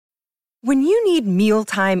When you need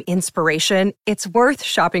mealtime inspiration, it's worth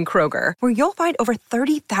shopping Kroger, where you'll find over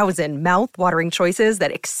 30,000 mouth-watering choices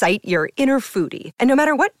that excite your inner foodie. And no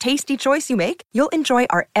matter what tasty choice you make, you'll enjoy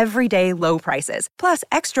our everyday low prices, plus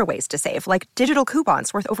extra ways to save, like digital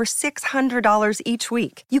coupons worth over $600 each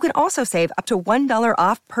week. You can also save up to $1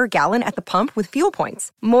 off per gallon at the pump with fuel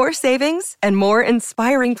points. More savings and more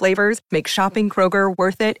inspiring flavors make shopping Kroger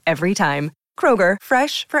worth it every time. Kroger,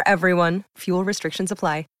 fresh for everyone. Fuel restrictions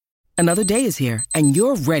apply. Another day is here, and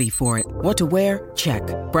you're ready for it. What to wear? Check.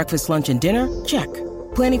 Breakfast, lunch, and dinner? Check.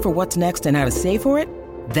 Planning for what's next and how to save for it?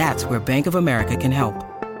 That's where Bank of America can help.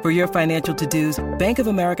 For your financial to-dos, Bank of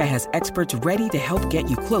America has experts ready to help get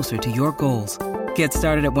you closer to your goals. Get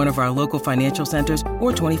started at one of our local financial centers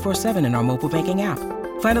or 24/7 in our mobile banking app.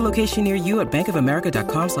 Find a location near you at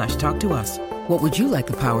bankofamerica.com/talktous. What would you like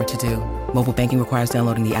the power to do? Mobile banking requires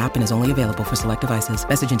downloading the app and is only available for select devices.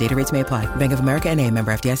 Message and data rates may apply. Bank of America N.A.,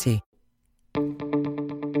 member FDIC.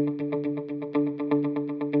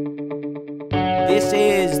 This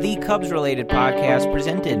is the Cubs-related podcast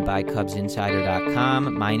presented by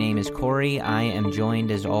CubsInsider.com. My name is Corey. I am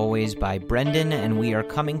joined, as always, by Brendan, and we are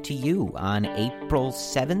coming to you on April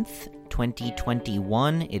 7th,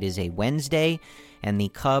 2021. It is a Wednesday, and the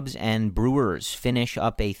Cubs and Brewers finish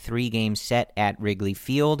up a 3-game set at Wrigley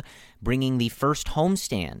Field, bringing the first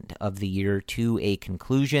homestand of the year to a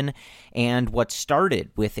conclusion. And what started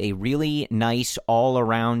with a really nice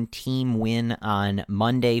all-around team win on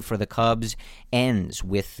Monday for the Cubs ends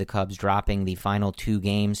with the Cubs dropping the final 2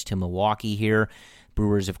 games to Milwaukee here.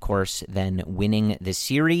 Brewers, of course, then winning the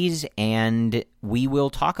series, and we will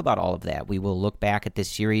talk about all of that. We will look back at this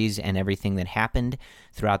series and everything that happened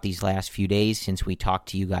throughout these last few days since we talked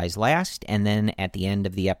to you guys last, and then at the end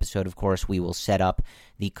of the episode, of course, we will set up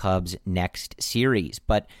the Cubs' next series.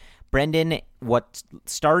 But, Brendan, what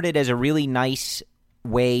started as a really nice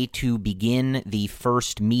way to begin the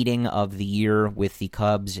first meeting of the year with the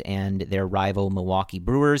Cubs and their rival Milwaukee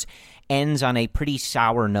Brewers ends on a pretty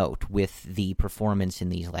sour note with the performance in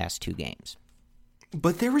these last 2 games.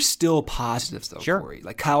 But there were still positives, though, sure. Corey.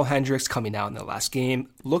 Like Kyle Hendricks coming out in the last game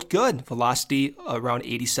looked good. Velocity around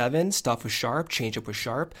 87. Stuff was sharp. Changeup was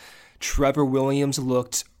sharp. Trevor Williams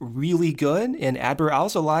looked really good. And Adbert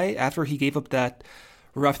Alzolay, after he gave up that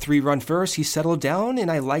rough 3-run first, he settled down,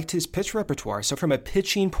 and I liked his pitch repertoire. So from a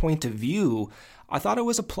pitching point of view, I thought it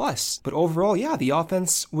was a plus. But overall, yeah, the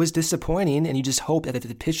offense was disappointing, and you just hope that if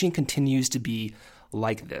the pitching continues to be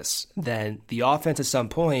like this, then the offense at some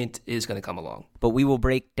point is going to come along. But we will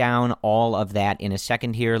break down all of that in a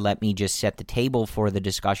second here. Let me just set the table for the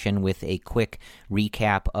discussion with a quick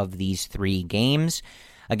recap of these 3 games.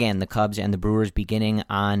 Again, the Cubs and the Brewers beginning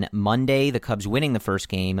on Monday. The Cubs winning the first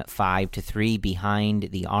game 5-3 behind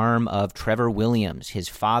the arm of Trevor Williams, his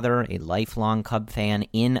father, a lifelong Cub fan,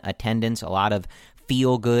 in attendance. A lot of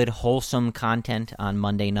feel-good, wholesome content on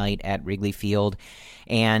Monday night at Wrigley Field.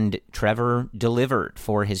 And Trevor delivered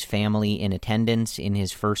for his family in attendance in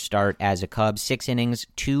his first start as a Cub. 6 innings,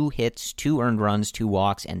 2 hits, 2 earned runs, 2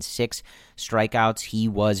 walks, and 6 strikeouts. He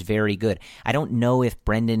was very good. I don't know if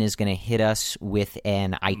Brendan is going to hit us with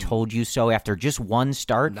an I told you so after just one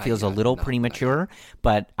start. Feels a little premature,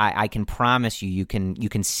 but I can promise you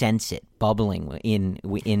can sense it bubbling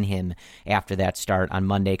in him after that start on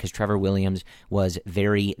Monday, because Trevor Williams was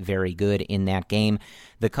very, very good in that game.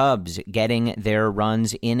 The Cubs getting their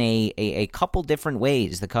runs in a couple different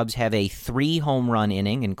ways. The Cubs have a 3 home run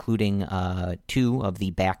inning, including 2 of the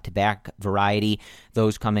back-to-back variety,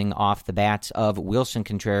 those coming off the bats of Wilson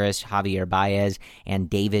Contreras, Javier Baez, and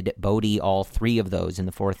David Bote, all 3 of those in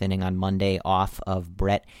the 4th inning on Monday off of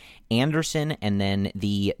Brett Anderson. And then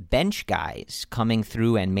the bench guys coming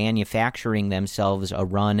through and manufacturing themselves a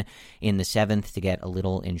run in the 7th to get a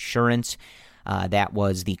little insurance. That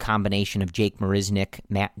was the combination of Jake Marisnick,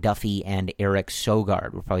 Matt Duffy, and Eric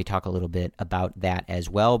Sogard. We'll probably talk a little bit about that as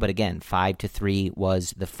well. But again, 5-3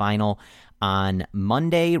 was the final on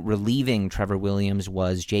Monday. Relieving Trevor Williams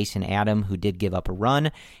was Jason Adam, who did give up a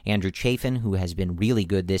run. Andrew Chafin, who has been really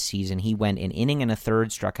good this season, he went an inning and a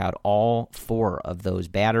third, struck out all 4 of those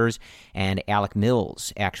batters. And Alec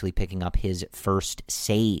Mills actually picking up his first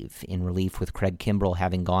save in relief, with Craig Kimbrell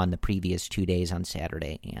having gone the previous 2 days on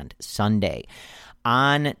Saturday and Sunday.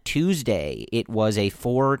 On Tuesday, it was a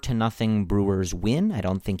 4-0 Brewers win. I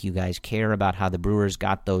don't think you guys care about how the Brewers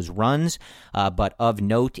got those runs, but of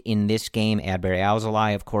note in this game, Adbert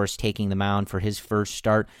Alzolay, of course, taking the mound for his first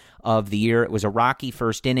start of the year. It was a rocky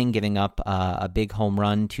first inning, giving up a big home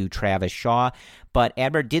run to Travis Shaw. But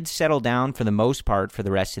Adbert did settle down for the most part for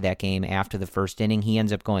the rest of that game after the first inning. He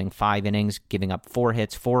ends up going 5 innings, giving up 4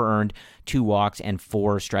 hits, 4 earned, 2 walks, and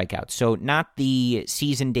 4 strikeouts. So not the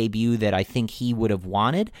season debut that I think he would have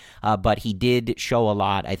wanted, but he did show a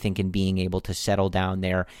lot, I think, in being able to settle down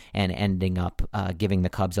there and ending up giving the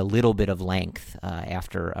Cubs a little bit of length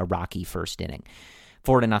after a rocky first inning.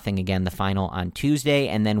 4-0 again, the final on Tuesday.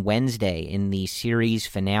 And then Wednesday in the series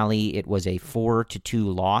finale, it was a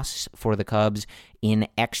 4-2 loss for the Cubs in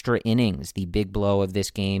extra innings. The big blow of this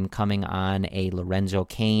game coming on a Lorenzo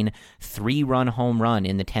Cain 3-run home run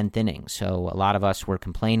in the 10th inning. So a lot of us were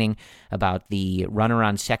complaining about the runner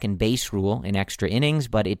on second base rule in extra innings,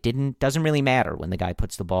 but it doesn't really matter when the guy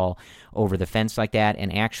puts the ball over the fence like that.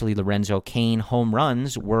 And actually, Lorenzo Cain home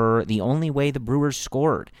runs were the only way the Brewers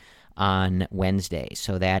scored on Wednesday.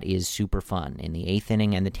 So that is super fun. In the 8th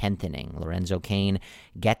inning and the 10th inning, Lorenzo Cain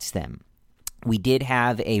gets them. We did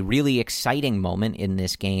have a really exciting moment in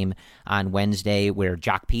this game on Wednesday where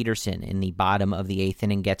Joc Pederson in the bottom of the 8th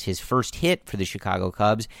inning gets his first hit for the Chicago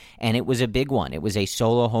Cubs, and it was a big one. It was a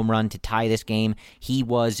solo home run to tie this game. He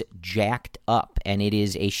was jacked up, and it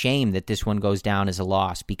is a shame that this one goes down as a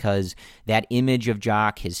loss because that image of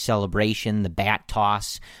Joc, his celebration, the bat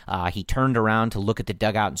toss, he turned around to look at the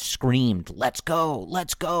dugout and screamed, "Let's go,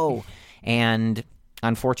 let's go." And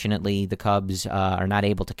unfortunately, the Cubs are not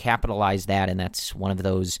able to capitalize that, and that's one of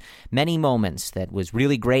those many moments that was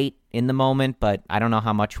really great in the moment, but I don't know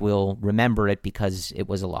how much we'll remember it because it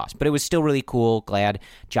was a loss. But it was still really cool. Glad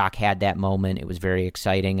Joc had that moment. It was very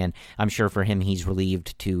exciting, and I'm sure for him he's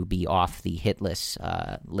relieved to be off the hitless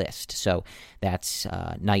list. So that's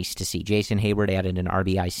nice to see. Jason Heyward added an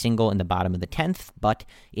RBI single in the bottom of the 10th, but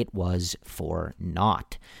it was for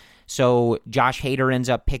naught. So Josh Hader ends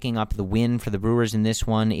up picking up the win for the Brewers in this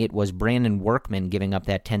one. It was Brandon Workman giving up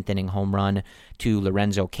that 10th inning home run to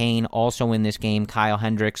Lorenzo Cain. Also in this game, Kyle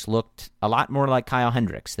Hendricks looked a lot more like Kyle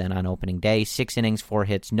Hendricks than on opening day. 6 innings, 4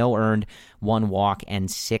 hits, no earned, 1 walk, and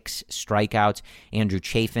 6 strikeouts. Andrew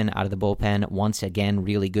Chafin out of the bullpen, once again,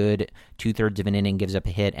 really good. 2/3 of an inning, gives up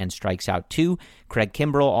a hit and strikes out 2. Craig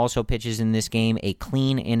Kimbrell also pitches in this game, a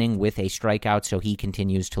clean inning with a strikeout, so he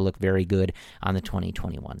continues to look very good on the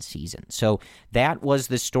 2021 season. So that was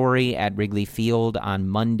the story at Wrigley Field on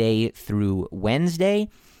Monday through Wednesday.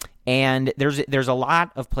 And there's a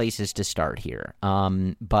lot of places to start here.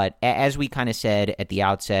 But as we kind of said at the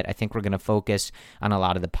outset, I think we're going to focus on a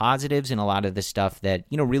lot of the positives and a lot of the stuff that,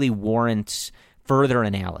 really warrants further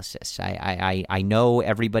analysis. I know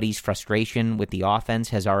everybody's frustration with the offense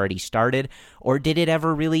has already started, or did it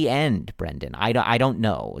ever really end, Brendan? I don't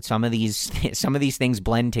know. Some of these things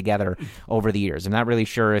blend together over the years. I'm not really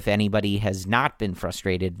sure if anybody has not been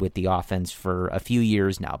frustrated with the offense for a few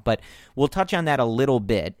years now, but we'll touch on that a little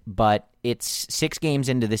bit. But it's 6 games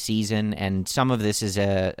into the season, and some of this is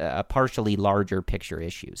a partially larger picture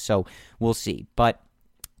issue. So we'll see. But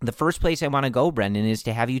the first place I want to go, Brendan, is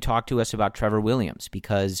to have you talk to us about Trevor Williams,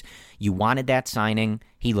 because you wanted that signing.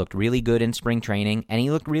 He looked really good in spring training, and he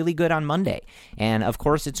looked really good on Monday. And, of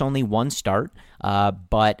course, it's only one start,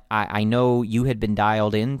 but I know you had been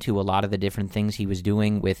dialed into a lot of the different things he was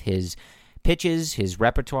doing with his pitches, his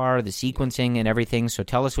repertoire, the sequencing, and everything. So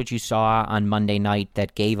tell us what you saw on Monday night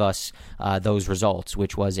that gave us those results,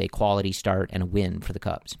 which was a quality start and a win for the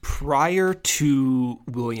Cubs. Prior to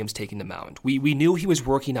Williams taking the mound, we knew he was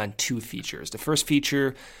working on 2 features. The first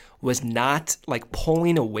feature was not like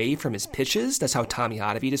pulling away from his pitches. That's how Tommy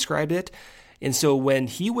Hotovy described it. And so when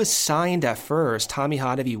he was signed at first, Tommy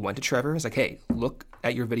Hotovy went to Trevor and was like, hey, look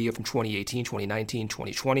at your video from 2018, 2019,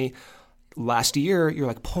 2020. Last year, you're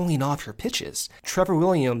like pulling off your pitches. Trevor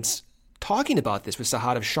Williams, talking about this with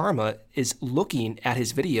Sahadev Sharma, is looking at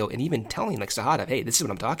his video and even telling like Sahadev, hey, this is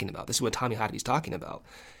what I'm talking about. This is what Tommy Hotovy's talking about.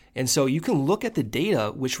 And so you can look at the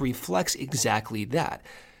data, which reflects exactly that.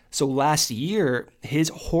 So last year, his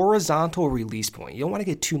horizontal release point, you don't want to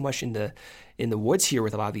get too much in the woods here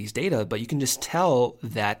with a lot of these data, but you can just tell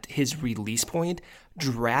that his release point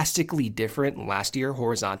drastically different last year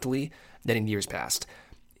horizontally than in years past.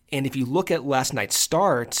 And if you look at last night's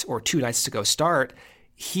start, or 2 nights ago start,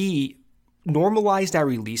 he normalized that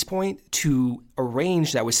release point to a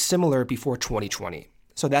range that was similar before 2020.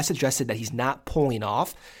 So that suggested that he's not pulling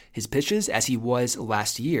off his pitches as he was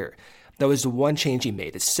last year. That was the one change he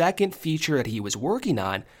made. The second feature that he was working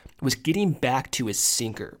on was getting back to his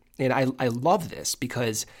sinker. And I love this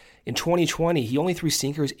because in 2020, he only threw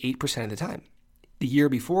sinkers 8% of the time. The year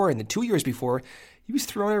before and the 2 years before, he was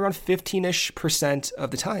throwing around 15-ish%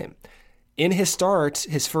 of the time. In his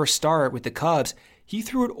first start with the Cubs, he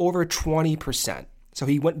threw it over 20%. So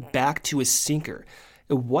he went back to his sinker.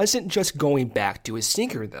 It wasn't just going back to his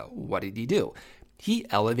sinker, though. What did he do? He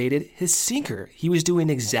elevated his sinker. He was doing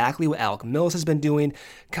exactly what Alec Mills has been doing,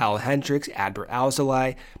 Kyle Hendricks, Adbert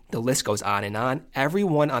Alzolay, the list goes on and on.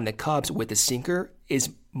 Everyone on the Cubs with the sinker is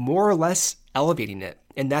more or less elevating it,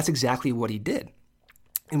 and that's exactly what he did.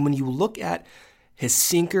 And when you look at his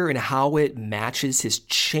sinker and how it matches his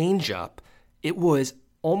changeup, it was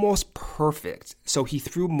almost perfect. So he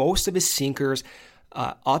threw most of his sinkers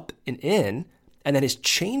up and in, and then his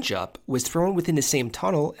changeup was thrown within the same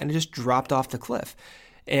tunnel and it just dropped off the cliff.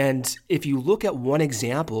 And if you look at one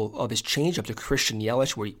example of his changeup to Christian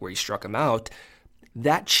Yelich where he struck him out,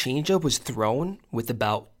 that changeup was thrown with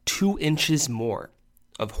about 2 inches more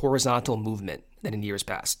of horizontal movement than in years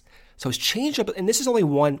past. So his changeup, and this is only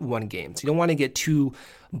one game, so you don't want to get too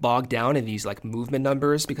bogged down in these like movement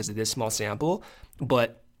numbers because of this small sample,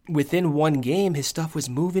 but within one game, his stuff was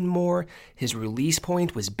moving more. His release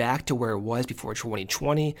point was back to where it was before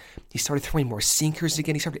 2020. He started throwing more sinkers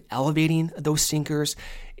again. He started elevating those sinkers.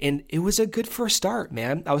 And it was a good first start,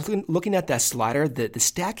 man. I was looking at that slider. The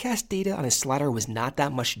StatCast data on his slider was not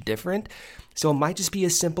that much different. So it might just be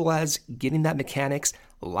as simple as getting that mechanics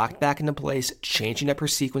locked back into place, changing up your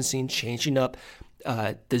sequencing, changing up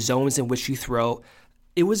the zones in which you throw.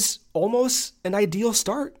 It was almost an ideal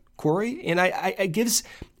start, Corey. And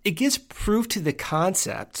it gives proof to the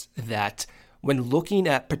concept that when looking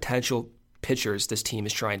at potential pitchers this team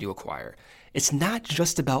is trying to acquire, it's not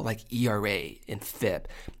just about like ERA and FIP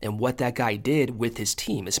and what that guy did with his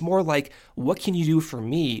team. It's more like, what can you do for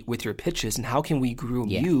me with your pitches and how can we groom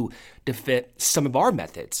you to fit some of our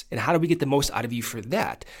methods? And how do we get the most out of you for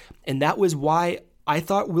that? And that was why I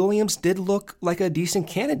thought Williams did look like a decent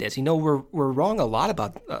candidate. You know, we're wrong a lot of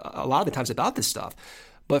the times about this stuff.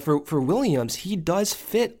 But for Williams, he does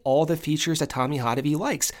fit all the features that Tommy Hotovy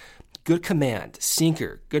likes. Good command,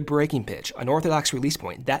 sinker, good breaking pitch, unorthodox release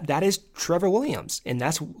point. That is Trevor Williams, and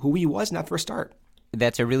that's who he was in that first start.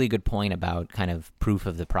 That's a really good point about kind of proof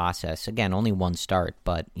of the process. Again, only one start,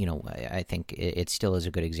 but I think it still is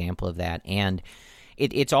a good example of that. And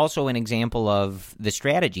it's also an example of the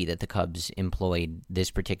strategy that the Cubs employed this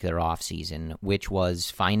particular offseason, which was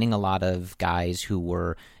finding a lot of guys who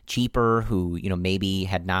were cheaper, who maybe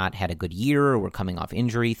had not had a good year or were coming off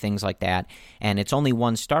injury, things like that. And it's only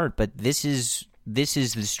one start, but this is the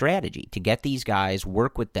strategy, to get these guys,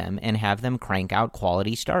 work with them, and have them crank out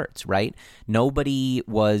quality starts, right? Nobody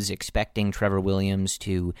was expecting Trevor Williams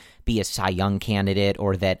to be a Cy Young candidate,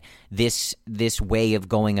 or that this way of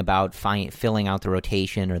going about filling out the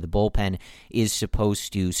rotation or the bullpen is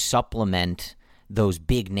supposed to supplement those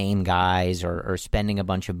big name guys or spending a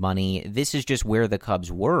bunch of money. This is just where the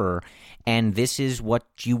Cubs were, and this is what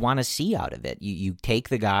you want to see out of it. You take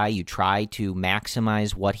the guy, you try to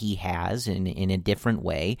maximize what he has in a different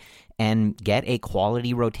way, and get a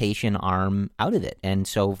quality rotation arm out of it. And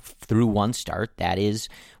so through one start, that is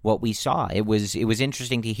what we saw. It was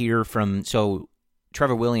interesting to hear from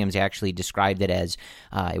Trevor Williams actually described it as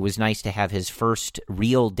it was nice to have his first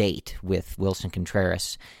real date with Wilson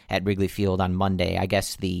Contreras at Wrigley Field on Monday. I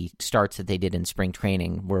guess the starts that they did in spring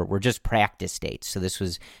training were just practice dates. So this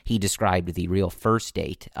was, he described, the real first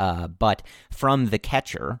date. But from the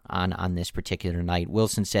catcher on this particular night,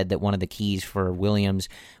 Wilson said that one of the keys for Williams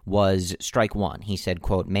was strike one. He said,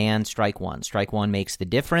 quote, "Man, strike one. Strike one makes the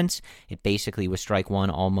difference." It basically was strike one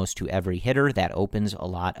almost to every hitter. That opens a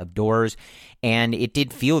lot of doors. And it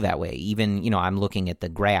did feel that way. Even, I'm looking at the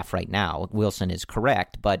graph right now. Wilson is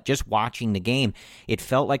correct, but just watching the game, it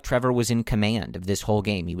felt like Trevor was in command of this whole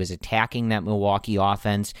game. He was attacking that Milwaukee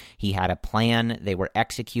offense. He had a plan. They were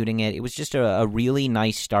executing it. It was just a really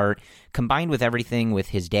nice start, combined with everything, with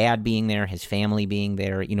his dad being there, his family being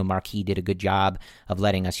there. Marquis did a good job of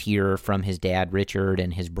letting us hear from his dad, Richard,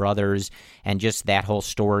 and his brothers, and just that whole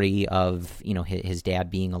story of, his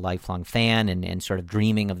dad being a lifelong fan and sort of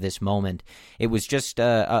dreaming of this moment. It was just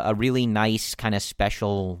a really nice kind of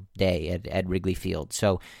special day at Wrigley Field.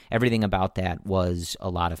 So everything about that was a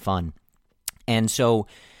lot of fun. And so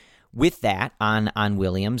with that on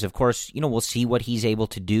Williams, of course, we'll see what he's able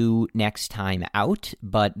to do next time out,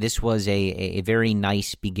 but this was a very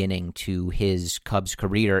nice beginning to his Cubs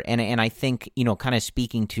career. And I think, kind of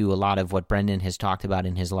speaking to a lot of what Brendan has talked about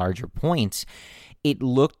in his larger points, it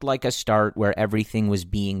looked like a start where everything was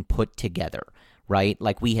being put together, right?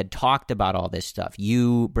 Like, we had talked about all this stuff.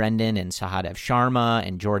 You, Brendan, and Sahadev Sharma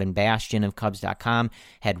and Jordan Bastian of Cubs.com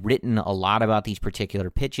had written a lot about these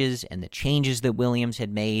particular pitches and the changes that Williams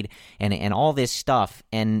had made and all this stuff.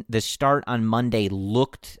 And the start on Monday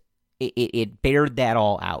looked, it bared that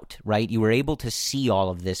all out, right? You were able to see all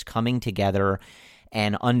of this coming together.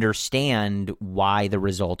 and understand why the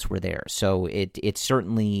results were there. So it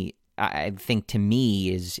certainly, I think, to me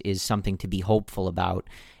is something to be hopeful about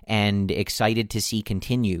and excited to see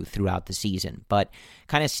continue throughout the season. But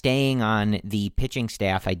kind of staying on the pitching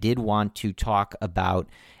staff, I did want to talk about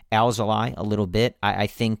Alzolay a little bit. I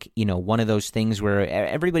think, one of those things where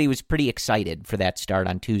everybody was pretty excited for that start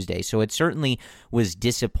on Tuesday. So it certainly was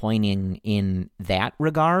disappointing in that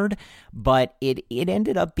regard, but it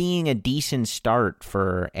ended up being a decent start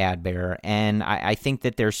for Adbert. And I think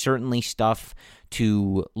that there's certainly stuff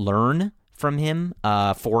to learn from him,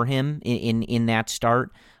 for him in that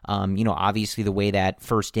start. Obviously the way that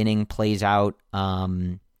first inning plays out,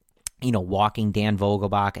 walking Dan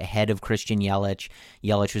Vogelbach ahead of Christian Yelich.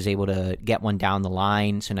 Yelich was able to get one down the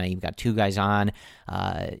line, so now you've got two guys on.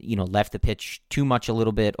 Left the pitch too much a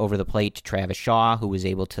little bit over the plate to Travis Shaw, who was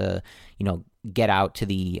able to, get out to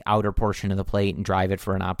the outer portion of the plate and drive it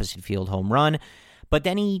for an opposite field home run. But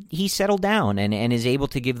then he settled down and is able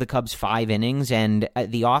to give the Cubs 5 innings, and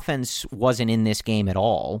the offense wasn't in this game at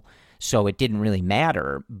all, so it didn't really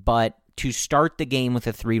matter. But to start the game with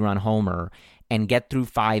a 3-run homer and get through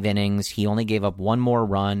 5 innings, he only gave up one more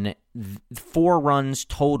run. 4 runs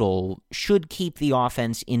total should keep the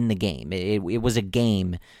offense in the game. It was a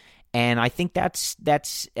game. And I think that's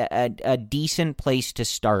a decent place to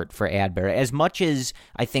start for Adbert. As much as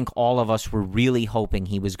I think all of us were really hoping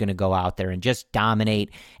he was going to go out there and just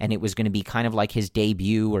dominate, and it was going to be kind of like his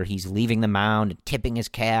debut where he's leaving the mound and tipping his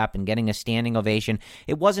cap and getting a standing ovation,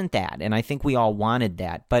 it wasn't that. And I think we all wanted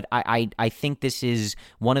that. But I think this is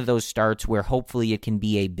one of those starts where hopefully it can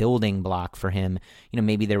be a building block for him.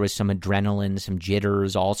 Maybe there was some adrenaline, some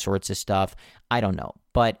jitters, all sorts of stuff. I don't know.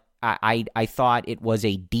 But I thought it was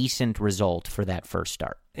a decent result for that first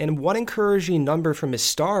start. And one encouraging number from his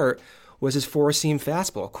start was his 4-seam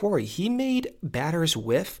fastball. Corey, he made batters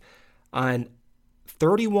whiff on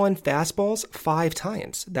 31 fastballs 5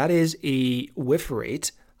 times. That is a whiff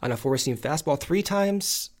rate on a 4-seam fastball 3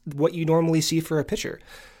 times what you normally see for a pitcher.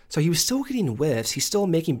 So he was still getting whiffs. He's still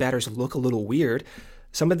making batters look a little weird.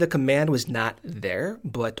 Some of the command was not there,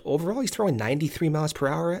 but overall he's throwing 93 miles per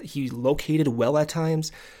hour. He located well at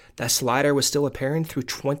times. That slider was still apparent through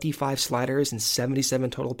 25 sliders and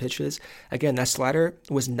 77 total pitches. Again, that slider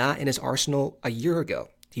was not in his arsenal a year ago.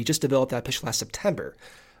 He just developed that pitch last September.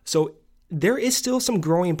 So there is still some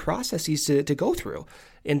growing processes to go through.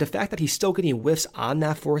 And the fact that he's still getting whiffs on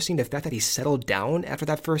that 4-seam, the fact that he settled down after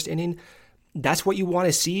that first inning, that's what you want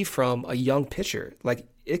to see from a young pitcher. Like,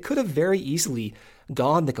 it could have very easily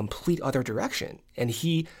gone the complete other direction. And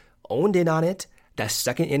he owned in on it. That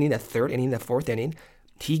second inning, that third inning, that fourth inning,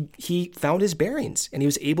 he found his bearings, and he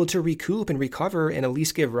was able to recoup and recover and at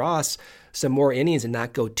least give Ross some more innings and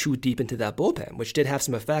not go too deep into that bullpen, which did have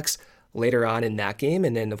some effects later on in that game.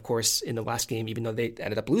 And then, of course, in the last game, even though they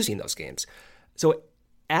ended up losing those games. So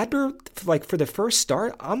Adbert, like, for the first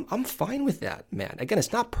start, I'm fine with that, man. Again,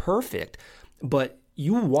 it's not perfect, but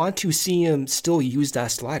you want to see him still use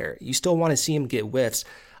that slider. You still want to see him get whiffs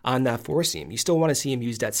on that 4-seam. You still want to see him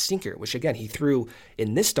use that sinker, which, again, he threw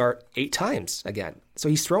in this start 8 times again. So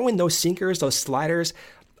he's throwing those sinkers, those sliders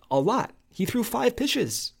a lot. He threw 5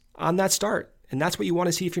 pitches on that start, and that's what you want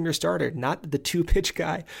to see from your starter, not the 2-pitch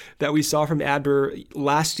guy that we saw from Adbert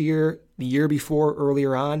last year, the year before,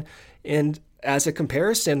 earlier on. And as a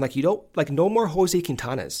comparison, no more Jose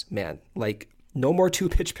Quintanas, man. No more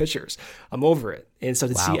 2-pitch pitchers. I'm over it. And so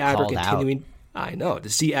to see Adbert continuing... I know. To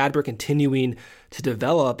see Adbert continuing to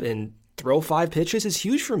develop and throw 5 pitches is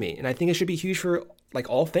huge for me. And I think it should be huge for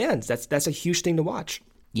all fans. That's a huge thing to watch.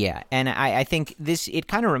 Yeah, and I think it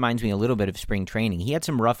kind of reminds me a little bit of spring training. He had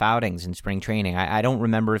some rough outings in spring training. I don't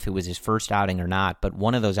remember if it was his first outing or not, but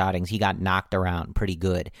one of those outings he got knocked around pretty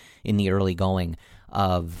good in the early going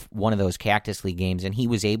of one of those Cactus League games, and he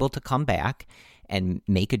was able to come back and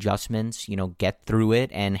make adjustments, get through it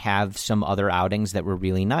and have some other outings that were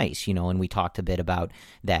really nice, and we talked a bit about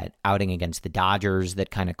that outing against the Dodgers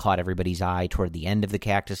that kind of caught everybody's eye toward the end of the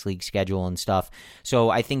Cactus League schedule and stuff. So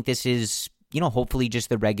I think this is, hopefully just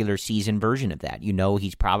the regular season version of that.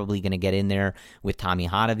 He's probably going to get in there with Tommy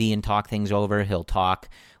Hotovy and talk things over. He'll talk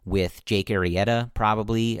with Jake Arrieta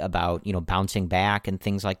probably about, bouncing back and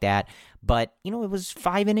things like that. But, it was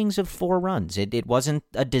 5 innings of 4 runs. It wasn't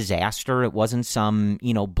a disaster. It wasn't some,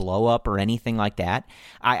 blow up or anything like that.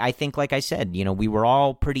 I think, like I said, we were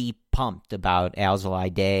all pretty pumped about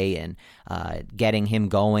Alzolay Day and getting him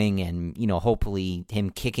going and, hopefully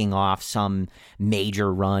him kicking off some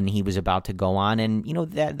major run he was about to go on. And,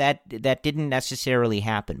 that didn't necessarily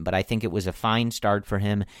happen. But I think it was a fine start for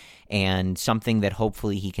him and something that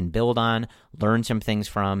hopefully he can build on, learn some things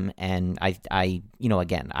from. And I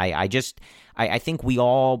I think we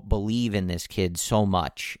all believe in this kid so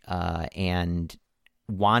much and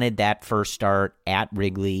wanted that first start at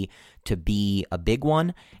Wrigley to be a big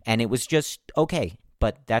one, and it was just okay.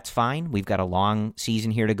 But that's fine. We've got a long season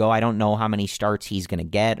here to go. I don't know how many starts he's going to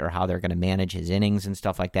get or how they're going to manage his innings and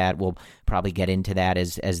stuff like that. We'll probably get into that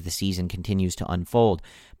as the season continues to unfold.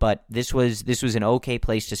 But this was an okay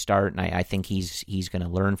place to start, and I think he's going to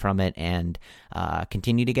learn from it and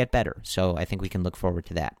continue to get better. So I think we can look forward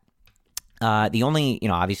to that.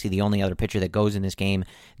 Obviously the only other pitcher that goes in this game,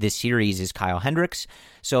 this series, is Kyle Hendricks.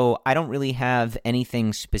 So I don't really have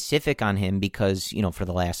anything specific on him because, for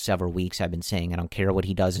the last several weeks I've been saying I don't care what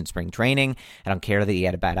he does in spring training. I don't care that he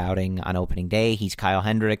had a bad outing on opening day. He's Kyle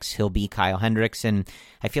Hendricks. He'll be Kyle Hendricks. And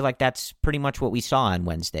I feel like that's pretty much what we saw on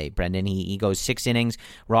Wednesday, Brendan. He goes 6 innings.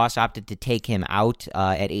 Ross opted to take him out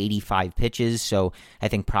at 85 pitches. So I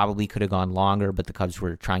think probably could have gone longer, but the Cubs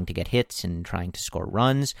were trying to get hits and trying to score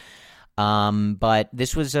runs. But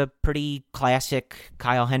this was a pretty classic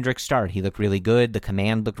Kyle Hendricks start. He looked really good. The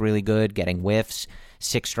command looked really good, getting whiffs,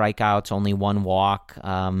 6 strikeouts, only 1 walk.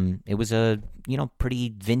 It was a,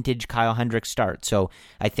 pretty vintage Kyle Hendricks start. So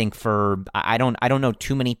I think I don't know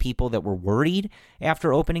too many people that were worried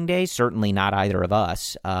after opening day, certainly not either of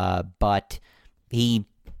us. But he,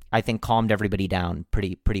 I think, calmed everybody down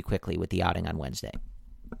pretty quickly with the outing on Wednesday.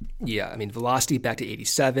 Yeah, velocity back to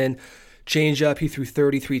 87. Changeup, he threw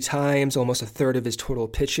 33 times, almost a third of his total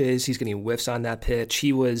pitches. He's getting whiffs on that pitch.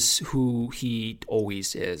 He was who he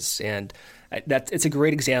always is. And it's a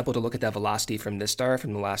great example to look at that velocity from this start,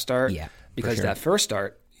 from the last start. Yeah, because sure. That first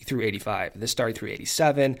start, he threw 85. This start, he threw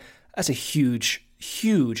 87. That's a huge,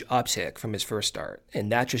 huge uptick from his first start.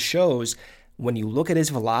 And that just shows when you look at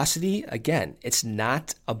his velocity, again, it's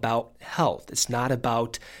not about health. It's not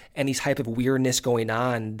about any type of weirdness going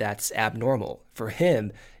on that's abnormal. For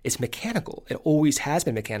him, it's mechanical. It always has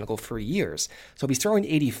been mechanical for years. So if he's throwing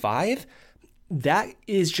 85, that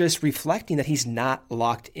is just reflecting that he's not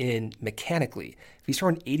locked in mechanically. If he's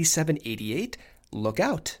throwing 87, 88, look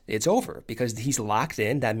out. It's over because he's locked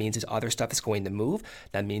in. That means his other stuff is going to move.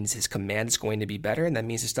 That means his command is going to be better, and that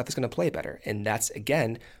means his stuff is going to play better. And that's,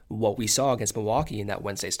 again, what we saw against Milwaukee in that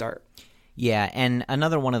Wednesday start. Yeah, and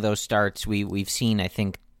another one of those starts we've seen, I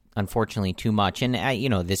think, unfortunately, too much. And,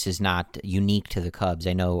 this is not unique to the Cubs.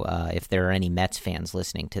 I know if there are any Mets fans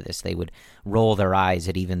listening to this, they would roll their eyes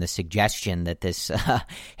at even the suggestion that this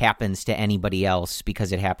happens to anybody else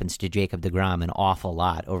because it happens to Jacob deGrom an awful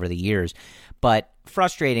lot over the years. But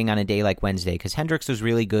frustrating on a day like Wednesday because Hendricks was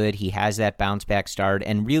really good. He has that bounce-back start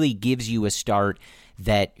and really gives you a start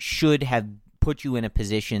that should have put you in a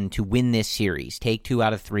position to win this series. Take 2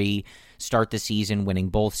 out of 3, start the season winning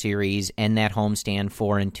both series, end that homestand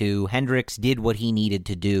 4-2. Hendricks did what he needed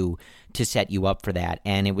to do to set you up for that.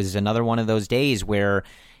 And it was another one of those days where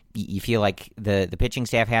you feel like the pitching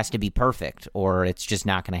staff has to be perfect or it's just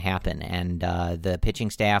not going to happen. And the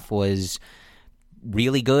pitching staff was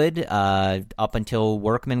really good up until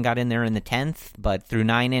Workman got in there in the 10th, but through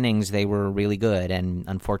 9 innings they were really good, and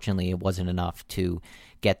unfortunately it wasn't enough to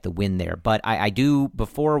get the win there. But I do,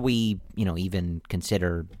 before we even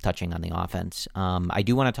consider touching on the offense, I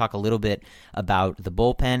do want to talk a little bit about the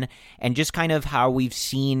bullpen and just kind of how we've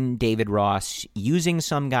seen David Ross using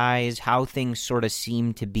some guys, how things sort of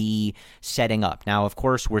seem to be setting up. Now, of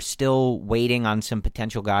course, we're still waiting on some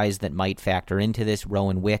potential guys that might factor into this,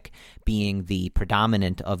 Rowan Wick being the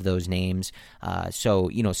predominant of those names.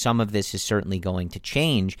 So some of this is certainly going to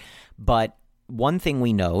change, but one thing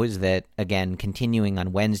we know is that, again, continuing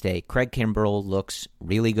on Wednesday, Craig Kimbrel looks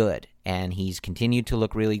really good, and he's continued to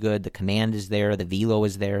look really good. The command is there, the velo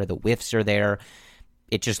is there, the whiffs are there.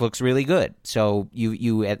 It just looks really good. So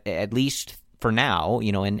you at least for now,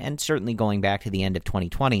 and certainly going back to the end of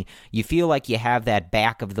 2020, you feel like you have that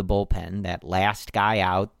back of the bullpen, that last guy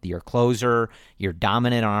out, your closer, your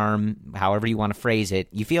dominant arm, however you want to phrase it.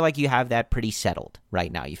 You feel like you have that pretty settled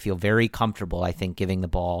right now. You feel very comfortable, I think, giving the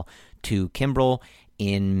ball to Kimbrel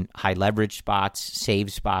in high leverage spots,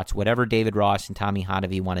 save spots, whatever David Ross and Tommy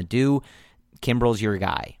Hotovy want to do. Kimbrel's your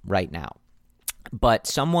guy right now. But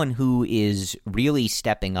someone who is really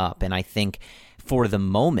stepping up, and I think for the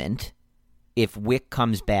moment, if Wick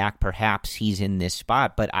comes back, perhaps he's in this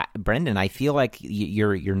spot. But Brendan, I feel like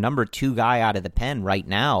your number 2 guy out of the pen right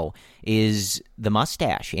now is the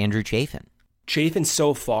mustache, Andrew Chafin. Chafin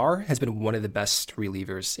so far has been one of the best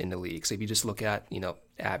relievers in the league. So if you just look at,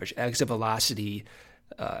 average exit velocity,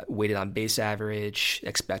 weighted on base average,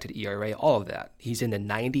 expected ERA, all of that, he's in the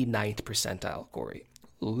 99th percentile, Corey.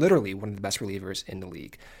 Literally one of the best relievers in the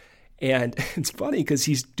league. And it's funny because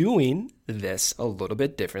he's doing this a little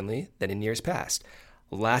bit differently than in years past.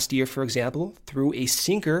 Last year, for example, threw a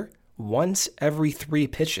sinker once every 3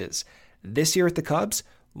 pitches. This year at the Cubs,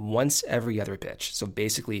 once every other pitch. So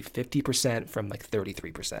basically 50% from like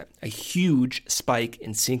 33%. A huge spike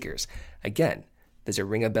in sinkers. Again, does it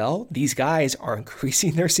ring a bell? These guys are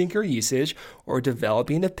increasing their sinker usage or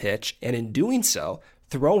developing a pitch, and in doing so,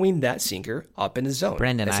 throwing that sinker up in the zone.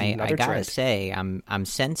 Brendan, I gotta say, I'm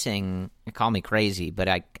sensing, call me crazy, but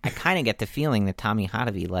I kind of get the feeling that Tommy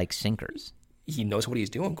Hotovy likes sinkers. He knows what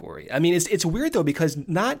he's doing, Corey. I mean, it's weird though, because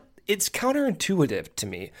it's counterintuitive to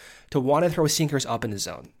me to want to throw sinkers up in the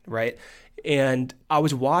zone, right? And I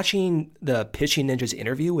was watching the Pitching Ninjas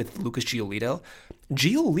interview with Lucas Giolito.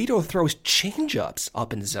 Giolito throws changeups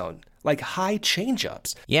up in the zone, like high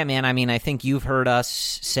changeups. Yeah, man. I mean, I think you've heard us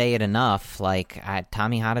say it enough. Like,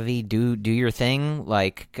 Tommy Hotovy, do your thing.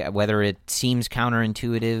 Like, whether it seems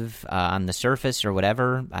counterintuitive on the surface or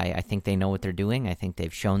whatever, I think they know what they're doing. I think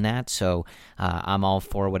they've shown that. So I'm all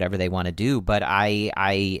for whatever they want to do. But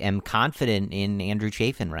I am confident in Andrew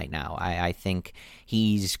Chafin right now. I think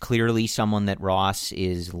he's clearly someone that Ross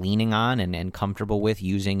is leaning on and comfortable with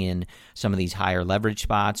using in some of these higher leverage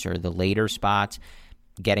spots or the later spots.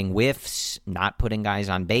 Getting whiffs, not putting guys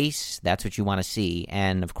on base, that's what you want to see.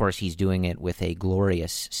 And, of course, he's doing it with a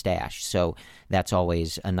glorious stash. So that's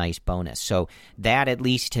always a nice bonus. So that, at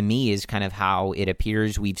least to me, is kind of how it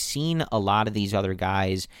appears. We've seen a lot of these other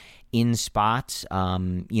guys in spots.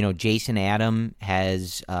 Jason Adam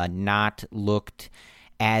has not looked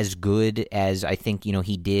as good as I think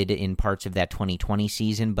he did in parts of that 2020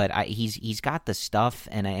 season, but he's got the stuff,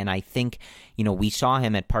 and I think we saw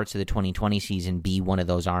him at parts of the 2020 season be one of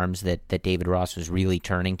those arms that David Ross was really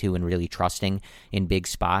turning to and really trusting in big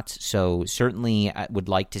spots. So certainly I would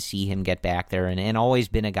like to see him get back there, and always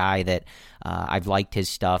been a guy that I've liked his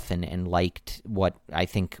stuff and liked what I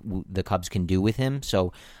think the Cubs can do with him.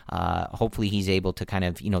 So hopefully he's able to kind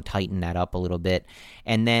of tighten that up a little bit.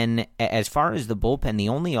 And then as far as the bullpen,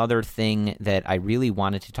 the only other thing that I really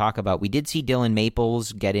wanted to talk about, we did see Dylan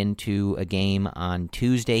Maples get into a game on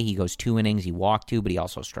Tuesday. He goes 2 innings. He walked 2, but he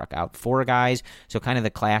also struck out 4 guys. So kind of the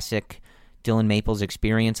classic Dylan Maples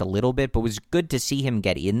experience a little bit, but it was good to see him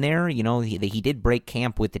get in there. He did break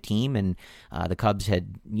camp with the team, and the Cubs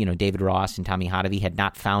had, David Ross and Tommy Hotovy had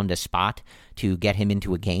not found a spot to get him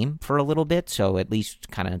into a game for a little bit, so at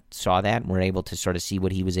least kind of saw that and were able to sort of see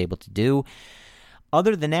what he was able to do.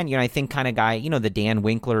 Other than that, I think kind of guy, the Dan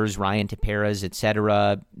Winklers, Ryan Taperas, et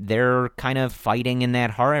cetera, they're kind of fighting in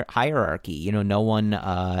that hierarchy. No one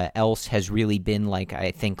else has really been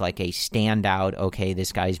I think a standout, okay,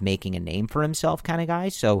 this guy's making a name for himself kind of guy.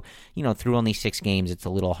 So, through only 6 games, it's a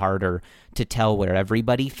little harder to tell where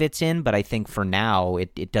everybody fits in. But I think for now,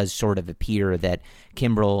 it does sort of appear that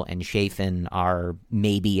Kimbrel and Chafin are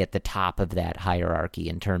maybe at the top of that hierarchy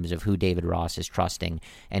in terms of who David Ross is trusting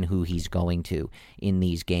and who he's going to in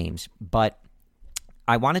these games. But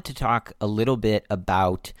I wanted to talk a little bit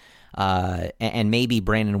about, and maybe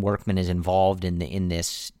Brandon Workman is involved in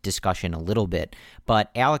this discussion a little bit,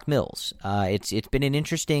 but Alec Mills. It's been an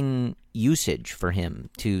interesting usage for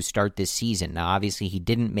him to start this season. Now, obviously, he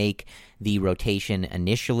didn't make the rotation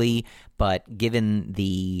initially, but given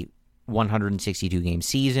the 162-game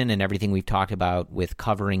season and everything we've talked about with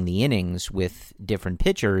covering the innings with different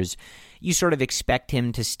pitchers, you sort of expect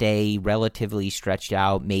him to stay relatively stretched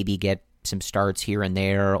out, maybe get some starts here and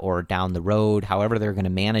there or down the road, however they're going to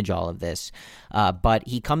manage all of this. But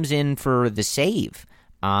he comes in for the save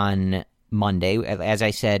on Monday. As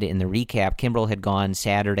I said in the recap, Kimbrel had gone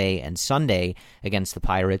Saturday and Sunday against the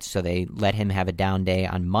Pirates, so they let him have a down day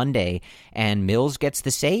on Monday, and Mills gets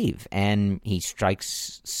the save, and he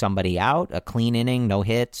strikes somebody out, a clean inning, no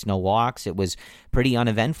hits, no walks. It was pretty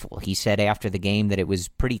uneventful. He said after the game that it was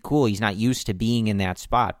pretty cool. He's not used to being in that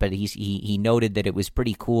spot, but he noted that it was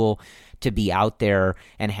pretty cool to be out there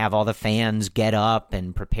and have all the fans get up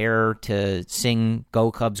and prepare to sing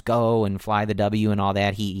 "Go Cubs Go" and fly the W and all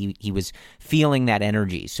that. He was feeling that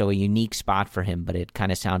energy, so a unique spot for him, but it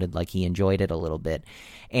kind of sounded like he enjoyed it a little bit.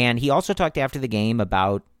 And he also talked after the game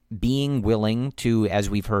about being willing to,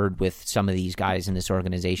 as we've heard with some of these guys in this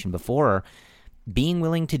organization before, being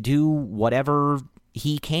willing to do whatever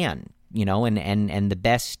he can, and the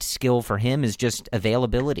best skill for him is just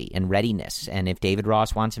availability and readiness. And if David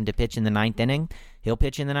Ross wants him to pitch in the 9th inning, he'll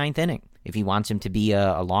pitch in the 9th inning. If he wants him to be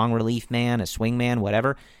a long relief man, a swing man,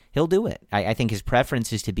 whatever, he'll do it. I think his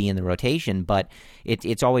preference is to be in the rotation, but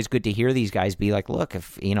it's always good to hear these guys be like, look,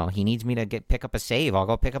 if he needs me to pick up a save, I'll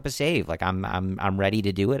go pick up a save. Like I'm ready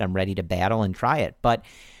to do it. I'm ready to battle and try it. But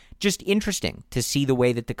just interesting to see the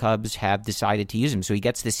way that the Cubs have decided to use him. So he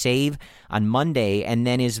gets the save on Monday and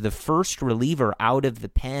then is the first reliever out of the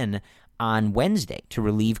pen on Wednesday to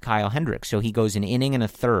relieve Kyle Hendricks. So he goes an inning and a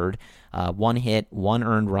third, 1 hit, 1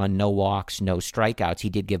 earned run, no walks, no strikeouts. He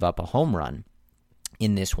did give up a home run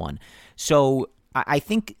in this one. So I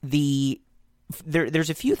think there's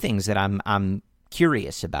a few things that I'm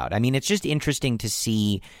curious about. I mean, it's just interesting to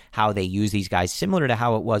see how they use these guys, similar to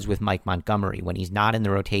how it was with Mike Montgomery. When he's not in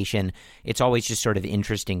the rotation, it's always just sort of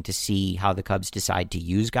interesting to see how the Cubs decide to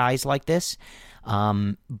use guys like this.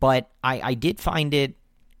 But I did find it,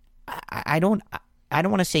 I don't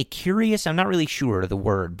want to say curious. I'm not really sure of the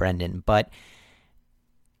word, Brendan, but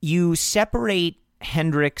you separate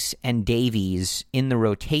Hendricks and Davies in the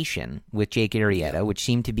rotation with Jake Arrieta, which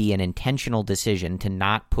seemed to be an intentional decision to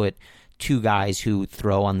not put two guys who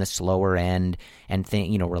throw on the slower end and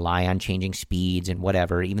rely on changing speeds and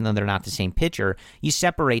whatever, even though they're not the same pitcher. You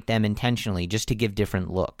separate them intentionally just to give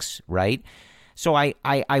different looks, right? So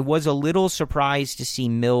I was a little surprised to see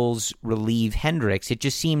Mills relieve Hendricks. It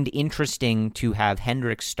just seemed interesting to have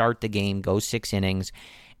Hendricks start the game, go 6 innings,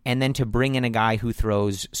 and then to bring in a guy who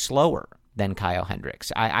throws slower than Kyle Hendricks.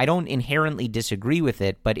 I don't inherently disagree with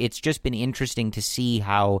it, but it's just been interesting to see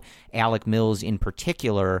how Alec Mills in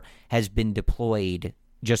particular has been deployed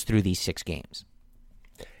just through these 6 games.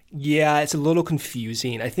 Yeah, it's a little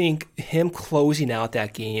confusing. I think him closing out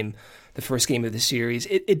that game, the first game of the series,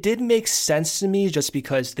 it did make sense to me just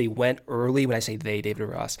because they went early. When I say they, David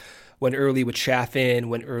Ross, went early with Chaffin,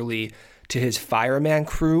 went early to his fireman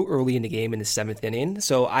crew early in the game in the 7th inning.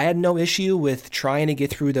 So I had no issue with trying to get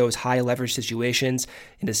through those high leverage situations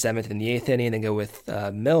in the 7th and the 8th inning and then go with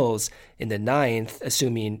Mills in the 9th,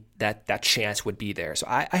 assuming that that chance would be there. So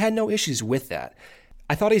I had no issues with that.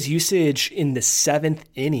 I thought his usage in the 7th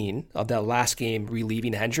inning of that last game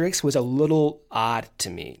relieving Hendricks was a little odd to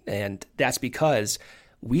me. And that's because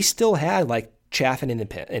we still had like Chaffin in the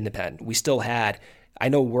pen. We still had, I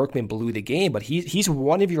know Workman blew the game, but he's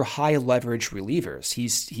one of your high leverage relievers.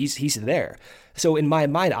 He's there. So in my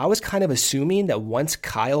mind, I was kind of assuming that once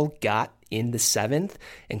Kyle got in the 7th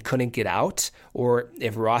and couldn't get out, or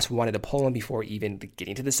if Ross wanted to pull him before even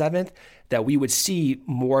getting to the 7th, that we would see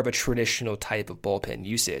more of a traditional type of bullpen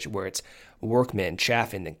usage where it's Workman,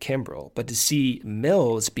 Chaffin, and Kimbrel. But to see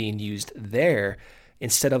Mills being used there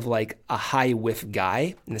instead of like a high whiff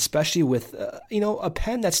guy, and especially with a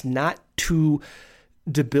pen that's not too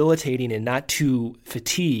debilitating and not too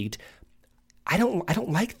fatigued, I don't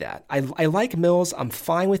like that. I like Mills. I'm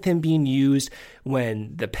fine with him being used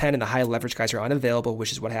when the pen and the high leverage guys are unavailable,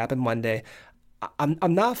 which is what happened Monday.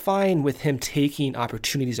 I'm not fine with him taking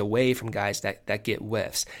opportunities away from guys that get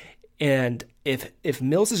whiffs. And if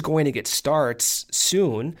Mills is going to get starts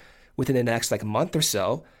soon, within the next like month or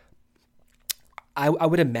so, I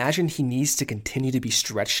would imagine he needs to continue to be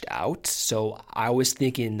stretched out. So I was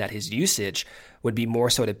thinking that his usage would be more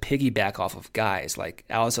so to piggyback off of guys like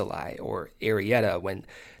Alzolay or Arrieta when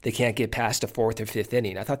they can't get past the 4th or 5th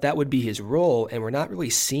inning. I thought that would be his role, and we're not really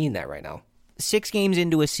seeing that right now. 6 games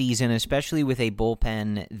into a season, especially with a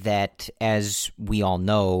bullpen that, as we all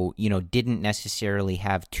know, didn't necessarily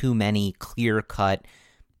have too many clear-cut,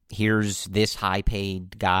 here's this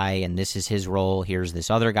high-paid guy and this is his role, here's this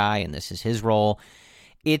other guy and this is his role.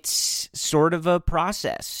 It's sort of a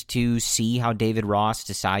process to see how David Ross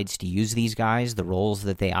decides to use these guys, the roles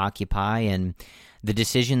that they occupy, and the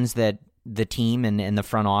decisions that the team and the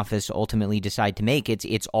front office ultimately decide to make.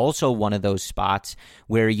 It's also one of those spots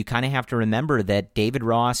where you kind of have to remember that David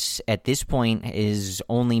Ross at this point is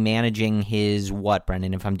only managing his,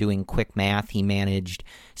 Brendan? If I'm doing quick math, he managed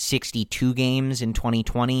 62 games in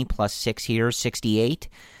 2020 plus 6 here, 68.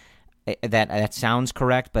 That sounds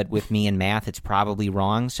correct, but with me and math, it's probably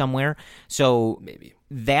wrong somewhere. So maybe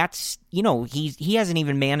that's, he hasn't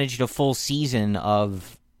even managed a full season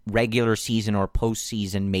of regular season or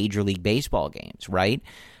postseason Major League Baseball games, right?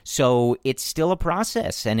 So it's still a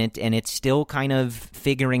process, and it's still kind of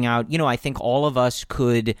figuring out. I think all of us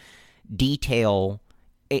could detail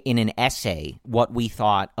in an essay what we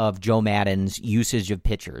thought of Joe Maddon's usage of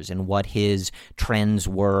pitchers and what his trends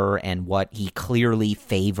were and what he clearly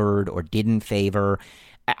favored or didn't favor.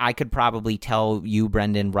 I could probably tell you,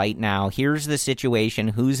 Brendan, right now, here's the situation,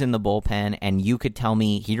 who's in the bullpen, and you could tell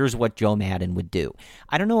me, here's what Joe Maddon would do.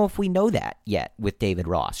 I don't know if we know that yet with David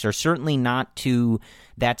Ross, or certainly not to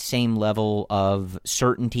that same level of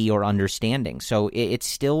certainty or understanding. So it's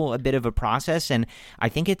still a bit of a process, and I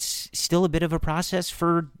think it's still a bit of a process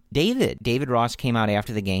for David. David Ross came out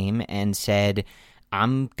after the game and said,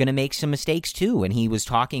 I'm going to make some mistakes too. And he was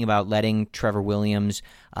talking about letting Trevor Williams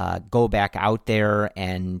go back out there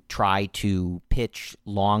and try to pitch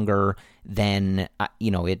longer than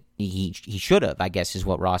he should have, I guess is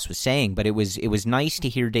what Ross was saying. But it was nice to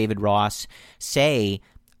hear David Ross say,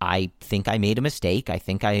 I think I made a mistake. I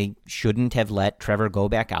think I shouldn't have let Trevor go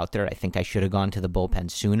back out there. I think I should have gone to the bullpen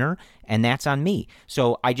sooner, and that's on me.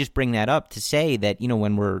 So I just bring that up to say that,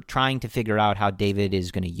 when we're trying to figure out how David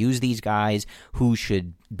is going to use these guys, who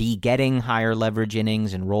should be getting higher leverage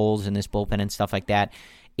innings and roles in this bullpen and stuff like that,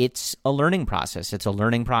 it's a learning process. It's a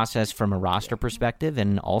learning process from a roster perspective,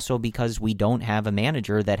 and also because we don't have a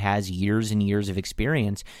manager that has years and years of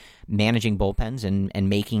experience managing bullpens and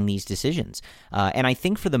making these decisions. And I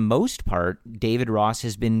think for the most part, David Ross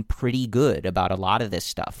has been pretty good about a lot of this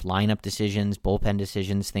stuff, lineup decisions, bullpen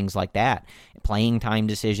decisions, things like that, playing time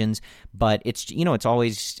decisions. But it's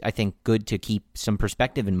always, I think, good to keep some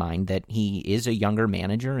perspective in mind that he is a younger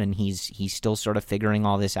manager and he's still sort of figuring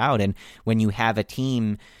all this out. And when you have a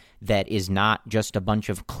team that is not just a bunch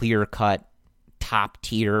of clear-cut,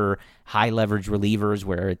 top-tier, high-leverage relievers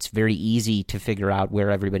where it's very easy to figure out where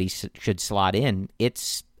everybody should slot in,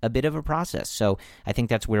 it's a bit of a process. So I think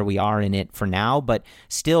that's where we are in it for now. But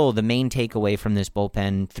still, the main takeaway from this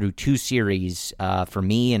bullpen through 2 series for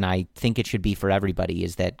me, and I think it should be for everybody,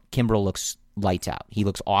 is that Kimbrel looks lights out. He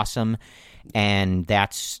looks awesome. And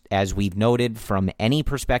that's, as we've noted, from any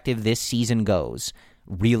perspective this season goes,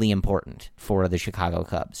 really important for the Chicago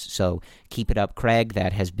Cubs. So keep it up, Craig.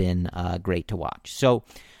 That has been great to watch. So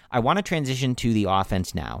I want to transition to the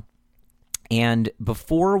offense now. And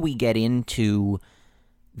before we get into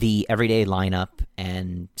the everyday lineup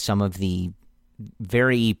and some of the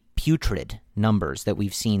very putrid numbers that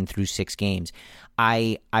we've seen through 6 games,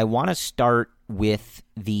 I want to start with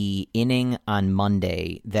the inning on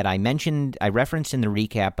Monday that I mentioned, I referenced in the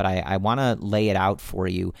recap, but I want to lay it out for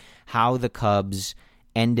you, how the Cubs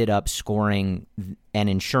ended up scoring an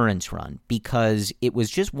insurance run, because it was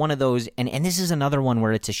just one of those, and this is another one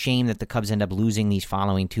where it's a shame that the Cubs end up losing these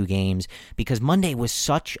following 2 games, because Monday was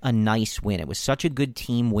such a nice win. It was such a good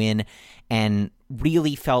team win and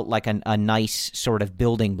really felt like a nice sort of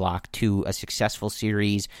building block to a successful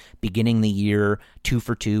series, beginning the year 2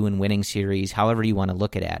 for 2 and winning series, however you want to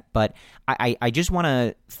look at it. But I just want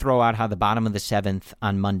to throw out how the bottom of the 7th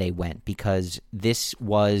on Monday went, because this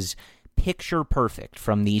was picture perfect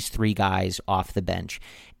from these 3 guys off the bench.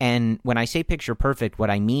 And when I say picture perfect,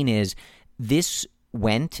 what I mean is this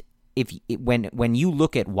went, when you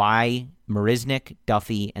look at why Marisnick,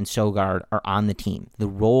 Duffy, and Sogard are on the team, the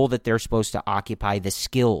role that they're supposed to occupy, the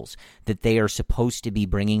skills that they are supposed to be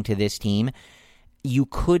bringing to this team, you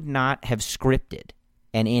could not have scripted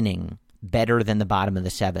an inning better than the bottom of the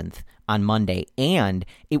 7th on Monday. And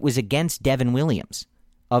it was against Devin Williams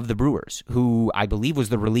of the Brewers, who I believe was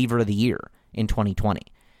the reliever of the year in 2020.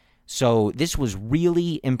 So this was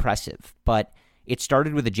really impressive, but it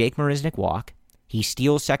started with a Jake Marisnick walk. He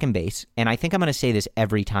steals second base, and I think I'm going to say this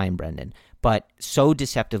every time, Brendan, but so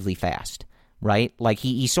deceptively fast, right? Like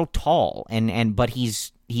he's so tall, but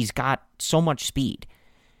he's got so much speed.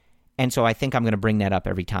 And so I think I'm going to bring that up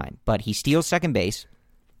every time. But he steals second base.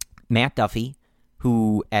 Matt Duffy,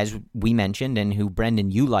 who, as we mentioned, and who,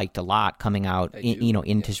 Brendan, you liked a lot coming out,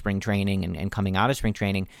 into spring training and coming out of spring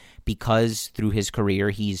training, because through his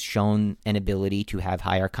career, he's shown an ability to have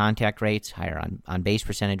higher contact rates, higher on base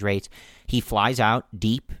percentage rates. He flies out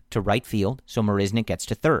deep to right field, so Marisnick gets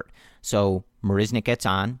to third. So Marisnick gets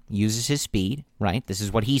on, uses his speed, right? This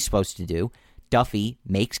is what he's supposed to do. Duffy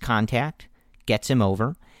makes contact, gets him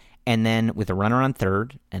over, and then with a runner on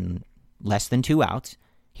third and less than 2 outs,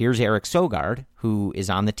 here's Eric Sogard, who is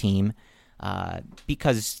on the team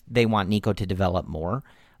because they want Nico to develop more,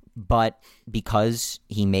 but because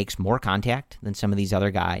he makes more contact than some of these other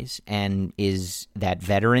guys and is that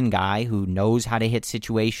veteran guy who knows how to hit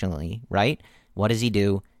situationally, right? What does he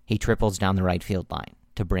do? He triples down the right field line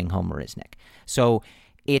to bring home Marisnick. So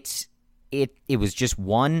it was just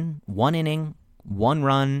one inning, 1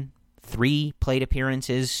 run, 3 plate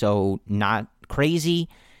appearances, so not crazy.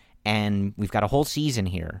 And we've got a whole season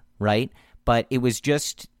here, right? But it was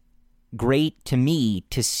just great to me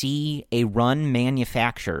to see a run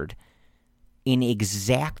manufactured in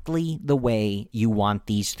exactly the way you want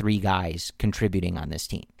these 3 guys contributing on this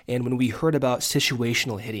team. And when we heard about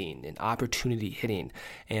situational hitting and opportunity hitting,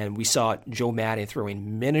 and we saw Joe Maddon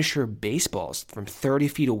throwing miniature baseballs from 30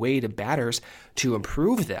 feet away to batters to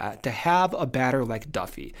improve that, to have a batter like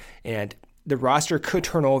Duffy, and the roster could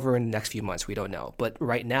turn over in the next few months, we don't know. But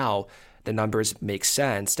right now, the numbers make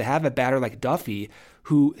sense. To have a batter like Duffy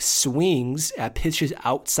who swings at pitches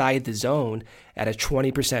outside the zone at a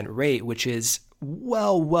 20% rate, which is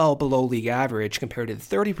well below league average compared to the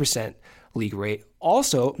 30% league rate,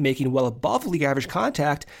 also making well above league average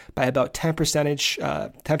contact by about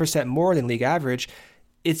 10% more than league average,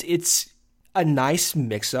 it's a nice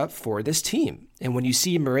mix-up for this team. And when you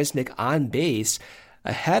see Marisnick on base,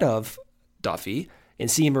 ahead of Duffy and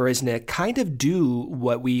seeing Marisnick kind of do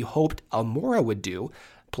what we hoped Almora would do,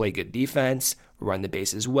 play good defense, run the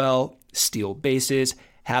bases well, steal bases,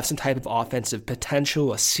 have some type of offensive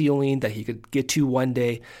potential, a ceiling that he could get to one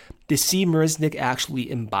day. To see Marisnick actually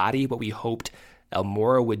embody what we hoped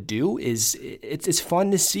Almora would do it's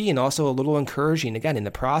fun to see, and also a little encouraging, again, in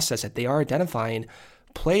the process that they are identifying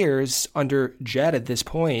players under Jed at this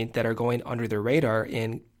point that are going under the radar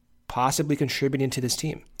and possibly contributing to this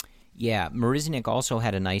team. Yeah, Marisnick also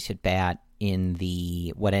had a nice at-bat in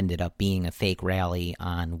what ended up being a fake rally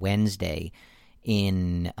on Wednesday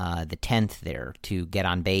in the 10th there to get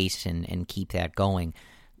on base and keep that going.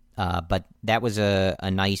 But that was a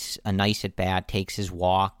nice at-bat, takes his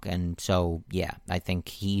walk, and so, yeah, I think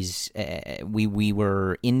he's we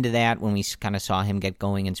were into that when we kind of saw him get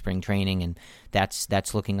going in spring training, and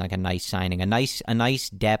that's looking like a nice signing, a nice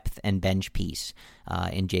depth and bench piece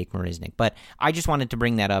in Jake Marisnick. But I just wanted to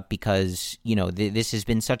bring that up because, this has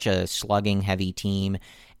been such a slugging-heavy team.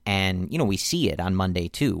 And, we see it on Monday,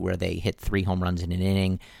 too, where they hit 3 home runs in an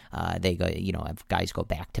inning. They go, have guys go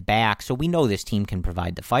back to back. So we know this team can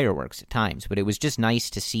provide the fireworks at times. But it was just nice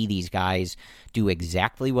to see these guys do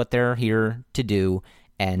exactly what they're here to do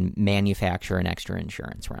and manufacture an extra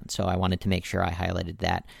insurance run. So I wanted to make sure I highlighted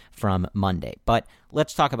that from Monday. But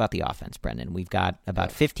let's talk about the offense, Brendan. We've got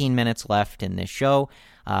about 15 minutes left in this show.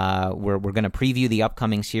 We're going to preview the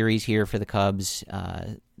upcoming series here for the Cubs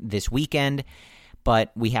this weekend.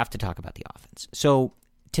 But we have to talk about the offense. So,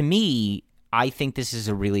 to me, I think this is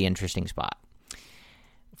a really interesting spot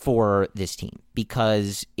for this team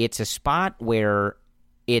because it's a spot where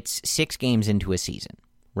it's 6 games into a season,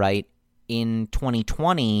 right? In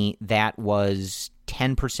 2020, that was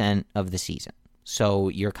 10% of the season. So,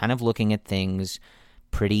 you're kind of looking at things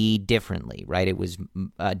pretty differently, right? It was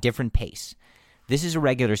a different pace. This is a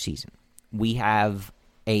regular season. We have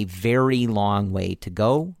a very long way to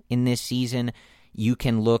go in this season. You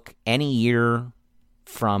can look any year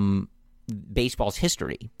from baseball's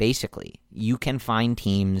history, basically. You can find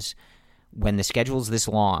teams when the schedule's this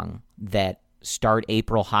long that start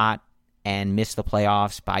April hot and miss the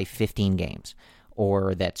playoffs by 15 games,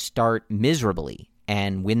 or that start miserably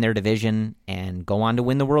and win their division and go on to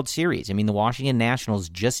win the World Series. I mean, the Washington Nationals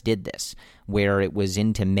just did this, where it was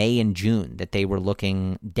into May and June that they were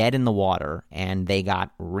looking dead in the water, and they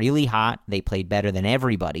got really hot. They played better than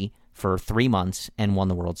everybody for 3 months and won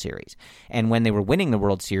the World Series. And when they were winning the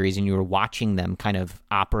World Series and you were watching them kind of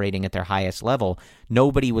operating at their highest level,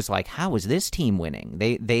 nobody was like, how is this team winning?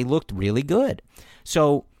 They looked really good.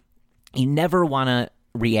 So you never want to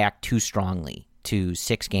react too strongly to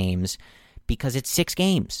 6 games because it's 6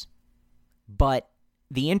 games. But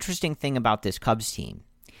the interesting thing about this Cubs team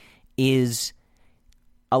is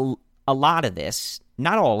a lot of this,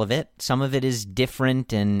 not all of it, some of it is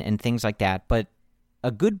different and things like that, but a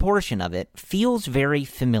good portion of it feels very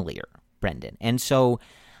familiar, Brendan. And so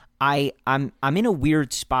I'm in a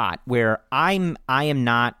weird spot where I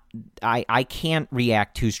can't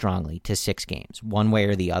react too strongly to 6 games, one way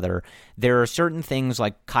or the other. There are certain things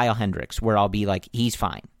like Kyle Hendricks where I'll be like, he's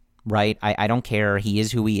fine, right? I don't care. He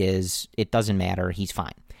is who he is. It doesn't matter. He's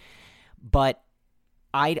fine. But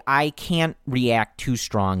I can't react too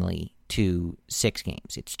strongly to 6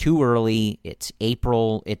 games. It's too early. It's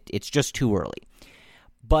April. It's just too early.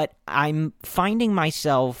 But I'm finding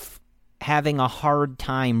myself having a hard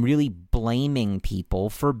time really blaming people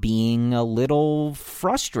for being a little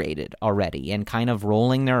frustrated already and kind of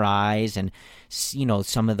rolling their eyes and,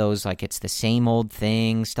 some of those, like, it's the same old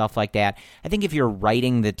thing, stuff like that. I think if you're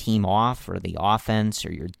writing the team off or the offense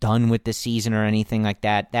or you're done with the season or anything like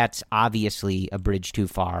that, that's obviously a bridge too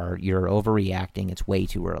far. You're overreacting. It's way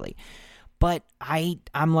too early. But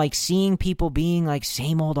I'm like seeing people being like,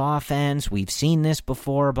 same old offense, we've seen this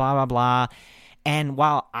before, blah, blah, blah. And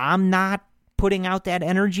while I'm not putting out that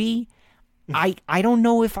energy, I don't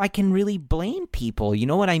know if I can really blame people. You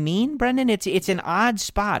know what I mean, Brendan? It's an odd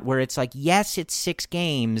spot where it's like, yes, it's 6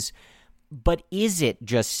 games, but is it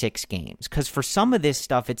just 6 games? Because for some of this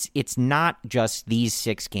stuff, it's not just these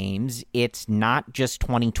 6 games. It's not just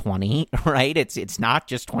 2020, right? It's not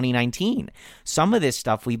just 2019. Some of this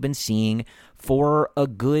stuff we've been seeing for a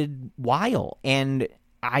good while, and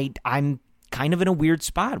I'm kind of in a weird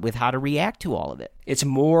spot with how to react to all of it. It's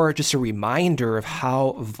more just a reminder of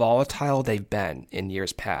how volatile they've been in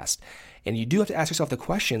years past. And you do have to ask yourself the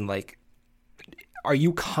question, like, are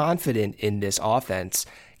you confident in this offense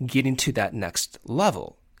getting to that next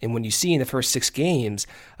level? And when you see in the first 6 games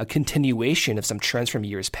a continuation of some trends from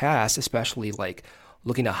years past, especially like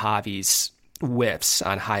looking at Javi's whiffs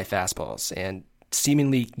on high fastballs and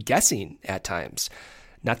seemingly guessing at times,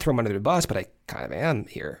 not throw him under the bus, but I kind of am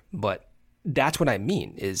here. But that's what I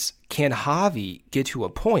mean is, can Javi get to a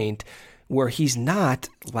point where he's not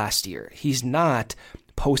last year? He's not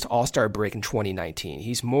post All-Star break in 2019.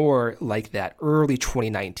 He's more like that early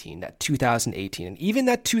 2019, that 2018, and even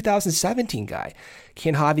that 2017 guy.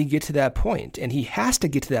 Can Javi get to that point? And he has to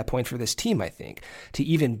get to that point for this team, I think, to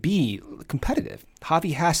even be competitive.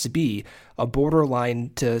 Javi has to be a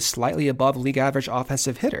borderline to slightly above league average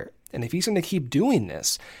offensive hitter. And if he's going to keep doing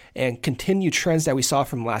this and continue trends that we saw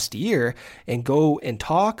from last year and go and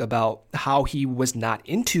talk about how he was not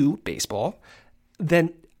into baseball,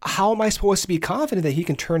 then how am I supposed to be confident that he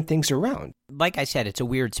can turn things around? Like I said, it's a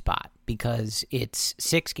weird spot because it's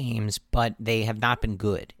 6 games, but they have not been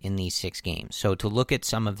good in these 6 games. So to look at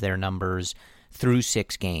some of their numbers through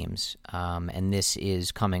 6 games, and this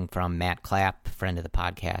is coming from Matt Clapp, friend of the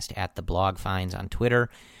podcast, at the Blog Finds on Twitter.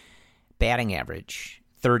 Batting average,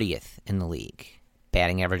 30th in the league.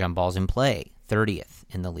 Batting average on balls in play, 30th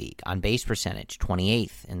in the league. On base percentage,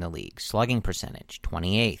 28th in the league. Slugging percentage,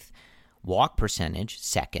 28th. Walk percentage,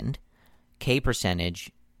 2nd. K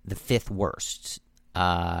percentage, the 5th worst.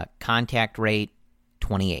 Contact rate,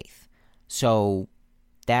 28th. So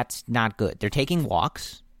that's not good. They're taking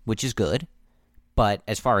walks, which is good. But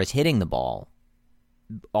as far as hitting the ball,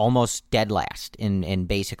 almost dead last in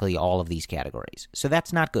basically all of these categories. So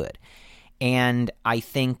that's not good. And I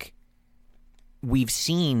think we've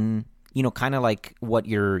seen, kind of like what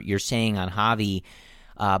you're saying on Javi,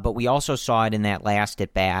 but we also saw it in that last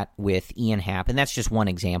at-bat with Ian Happ, and that's just one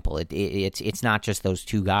example. It's not just those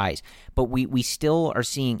 2 guys. But we still are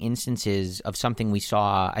seeing instances of something we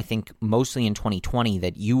saw, I think, mostly in 2020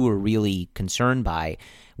 that you were really concerned by,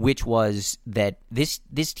 which was that this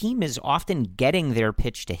team is often getting their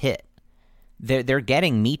pitch to hit. They're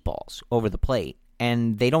getting meatballs over the plate,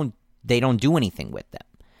 and they don't do anything with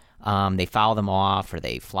them. They foul them off or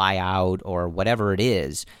they fly out or whatever it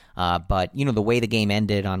is. But, the way the game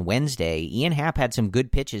ended on Wednesday, Ian Happ had some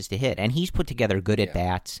good pitches to hit, and he's put together good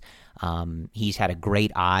at-bats. He's had a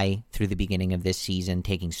great eye through the beginning of this season,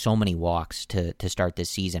 taking so many walks to start this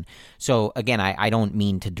season. So, again, I don't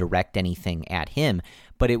mean to direct anything at him,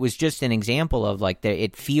 but it was just an example of,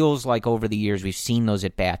 it feels like over the years we've seen those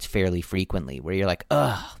at-bats fairly frequently, where you're like,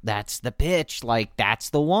 that's the pitch,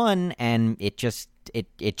 that's the one, and it just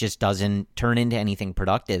doesn't turn into anything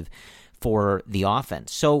productive for the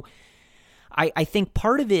offense. So I think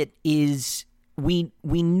part of it is we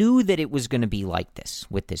knew that it was going to be like this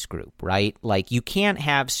with this group, right? You can't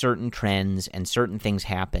have certain trends and certain things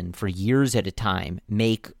happen for years at a time,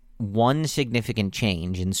 make one significant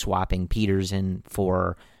change in swapping Peterson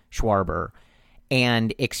for Schwarber,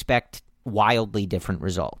 and expect wildly different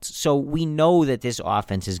results. So we know that this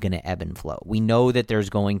offense is going to ebb and flow. We know that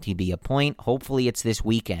there's going to be a point, hopefully it's this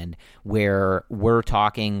weekend, where we're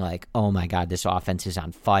talking oh my God, this offense is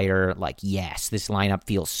on fire. Yes, this lineup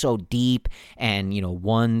feels so deep, and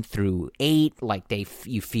 1 through 8,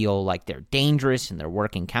 you feel like they're dangerous and they're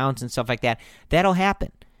working counts and stuff like that. That'll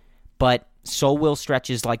happen. But so will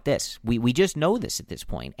stretches like this. We just know this at this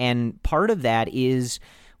point. And part of that is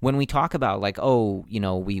when we talk about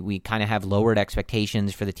we kind of have lowered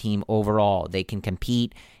expectations for the team overall. They can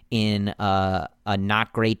compete in a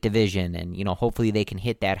not great division, and hopefully they can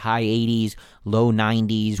hit that high 80s, low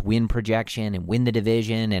 90s win projection and win the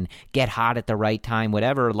division and get hot at the right time,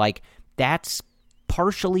 whatever. That's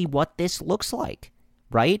partially what this looks like,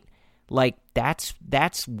 right?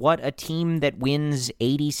 That's what a team that wins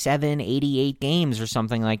 87, 88 games or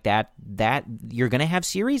something like that you're going to have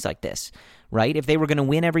series like this, right? If they were going to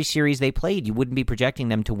win every series they played, you wouldn't be projecting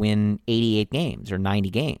them to win 88 games or 90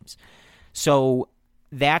 games. So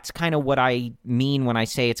that's kind of what I mean when I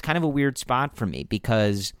say it's kind of a weird spot for me,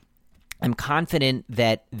 because I'm confident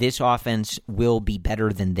that this offense will be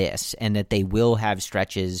better than this, and that they will have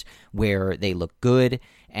stretches where they look good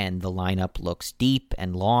and the lineup looks deep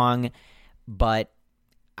and long. But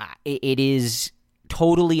it is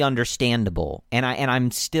totally understandable, and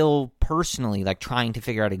I'm still personally trying to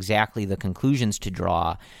figure out exactly the conclusions to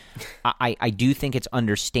draw. I do think it's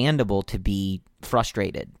understandable to be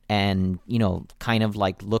frustrated and kind of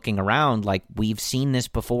looking around we've seen this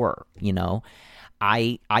before.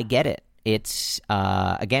 I get it. It's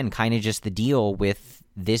again kind of just the deal with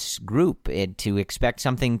this group. To expect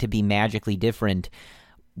something to be magically different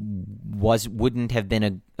wouldn't have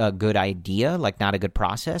been a good idea, not a good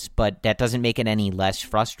process, but that doesn't make it any less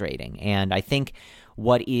frustrating. And I think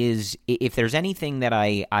if there's anything that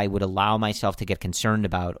I would allow myself to get concerned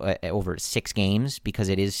about over 6 games, because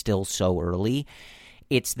it is still so early,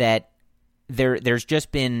 it's that there's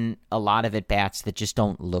just been a lot of at-bats that just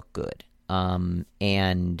don't look good.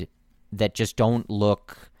 And that just don't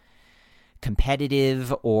look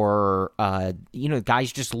competitive, or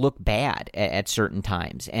guys just look bad at certain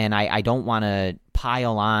times. And I don't want to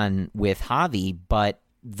pile on with Javi, but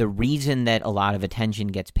the reason that a lot of attention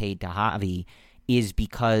gets paid to Javi is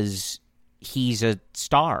because he's a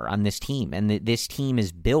star on this team, and this team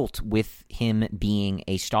is built with him being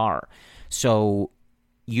a star. So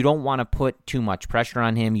you don't want to put too much pressure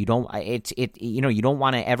on him. You don't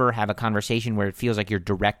want to ever have a conversation where it feels like you're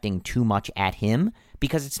directing too much at him,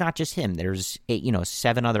 because it's not just him. There's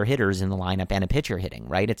 7 other hitters in the lineup and a pitcher hitting,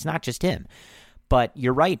 right? It's not just him. But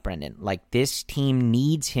you're right, Brendan. Like, this team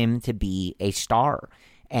needs him to be a star.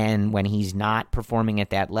 And when he's not performing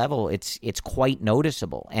at that level, it's quite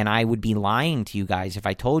noticeable. And I would be lying to you guys if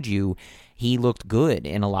I told you he looked good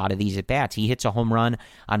in a lot of these at-bats. He hits a home run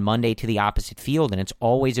on Monday to the opposite field, and it's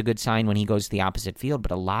always a good sign when he goes to the opposite field.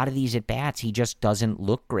 But a lot of these at-bats, he just doesn't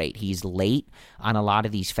look great. He's late on a lot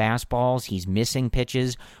of these fastballs. He's missing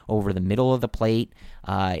pitches over the middle of the plate.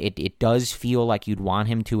 It does feel like you'd want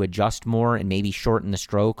him to adjust more and maybe shorten the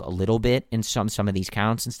stroke a little bit in some of these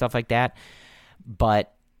counts and stuff like that.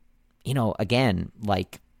 But again,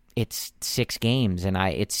 like, it's 6 games, and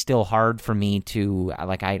it's still hard for me to,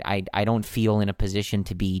 like, I don't feel in a position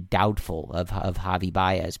to be doubtful of Javi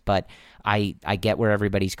Baez, but I get where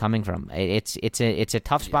everybody's coming from. It's a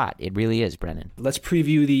tough spot. It really is, Brennan. Let's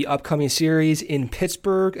preview the upcoming series in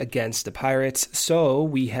Pittsburgh against the Pirates. So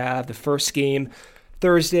we have the first game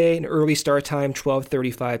Thursday, an early start time,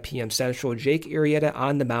 12:35 p.m. Central. Jake Arrieta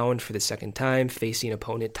on the mound for the second time, facing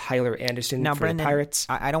opponent Tyler Anderson now, for Brendan, the Pirates.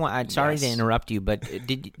 I don't want. I'm sorry to interrupt you, but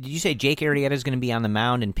did you say Jake Arrieta is going to be on the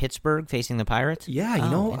mound in Pittsburgh facing the Pirates? Yeah,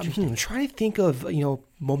 I'm trying to think of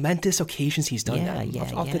momentous occasions he's done that.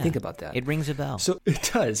 I'll have to think about that. It rings a bell. So it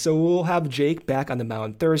does. So we'll have Jake back on the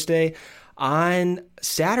mound Thursday. On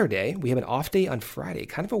Saturday, we have an off day on Friday.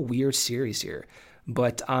 Kind of a weird series here.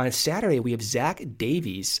 But on Saturday, we have Zach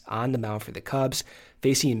Davies on the mound for the Cubs,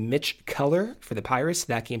 facing Mitch Keller for the Pirates.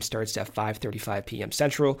 That game starts at 5:35 p.m.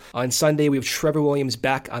 Central. On Sunday, we have Trevor Williams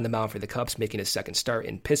back on the mound for the Cubs, making his second start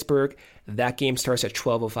in Pittsburgh. That game starts at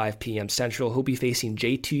 12:05 p.m. Central. He'll be facing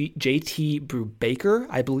JT Brubaker,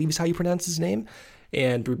 I believe is how you pronounce his name.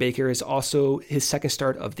 And Brubaker is also his second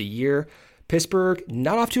start of the year. Pittsburgh,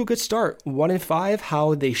 not off to a good start. 1-5,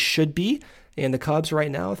 how they should be. And the Cubs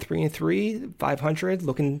right now, 3-3, 500,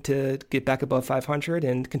 looking to get back above 500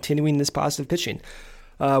 and continuing this positive pitching.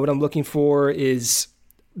 What I'm looking for is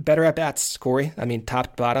better at-bats, Corey. I mean, top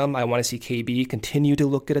to bottom, I want to see KB continue to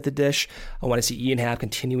look good at the dish. I want to see Ian Happ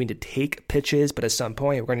continuing to take pitches, but at some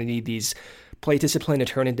point, we're going to need these plate discipline to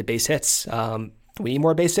turn into base hits. We need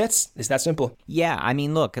more base hits. It's that simple. Yeah, I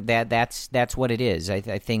mean, look, that's what it is. I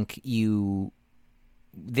think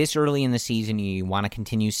this early in the season, you want to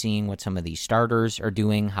continue seeing what some of these starters are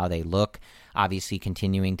doing, how they look. Obviously,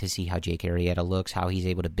 continuing to see how Jake Arrieta looks, how he's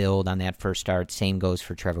able to build on that first start. Same goes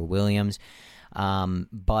for Trevor Williams.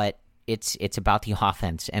 But it's about the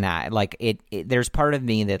offense, and there's part of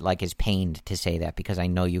me that is pained to say that, because I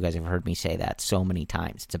know you guys have heard me say that so many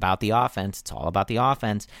times. It's about the offense. It's all about the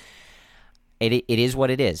offense. It is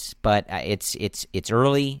what it is, but it's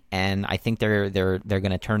early, and I think they're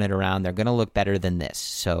going to turn it around. They're going to look better than this.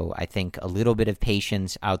 So I think a little bit of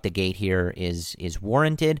patience out the gate here is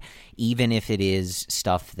warranted, even if it is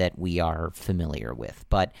stuff that we are familiar with.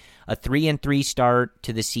 But a 3-3 start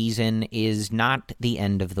to the season is not the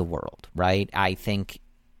end of the world, right? I think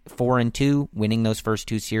 4-2, winning those first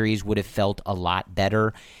 2 series would have felt a lot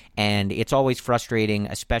better. And it's always frustrating,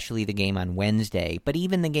 especially the game on Wednesday, but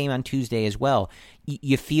even the game on Tuesday as well.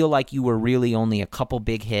 You feel like you were really only a couple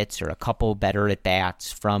big hits or a couple better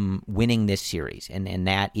at-bats from winning this series. And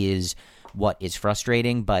that is what is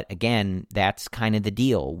frustrating. But again, that's kind of the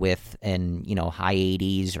deal with high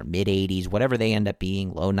 80s or mid 80s, whatever they end up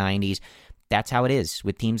being, low 90s. That's how it is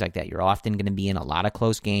with teams like that. You're often going to be in a lot of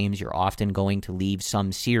close games. You're often going to leave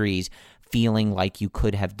some series feeling like you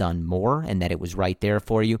could have done more and that it was right there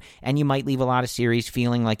for you. And you might leave a lot of series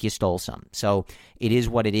feeling like you stole some. So it is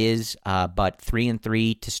what it is. But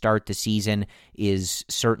 3-3 to start the season is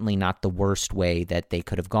certainly not the worst way that they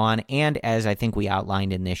could have gone. And as I think we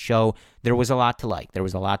outlined in this show, there was a lot to like. There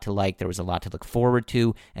was a lot to look forward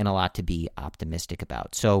to, and a lot to be optimistic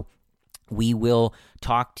about. So we will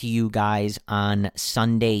talk to you guys on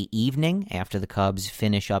Sunday evening after the Cubs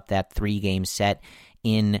finish up that 3-game set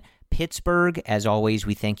in Pittsburgh. As always,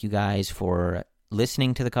 we thank you guys for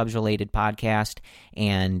listening to the Cubs-related podcast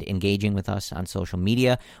and engaging with us on social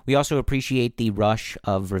media. We also appreciate the rush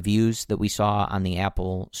of reviews that we saw on the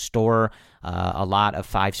Apple Store a lot of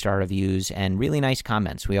 5-star reviews and really nice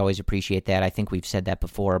comments. We always appreciate that. I think we've said that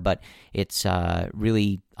before, but it's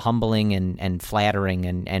really humbling and flattering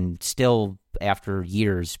and still, after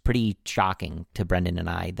years, pretty shocking to Brendan and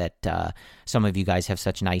I that some of you guys have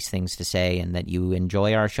such nice things to say and that you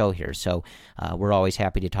enjoy our show here. So we're always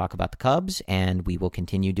happy to talk about the Cubs, and we will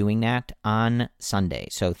continue doing that on Sunday.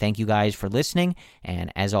 So thank you guys for listening,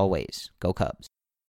 and as always, go Cubs.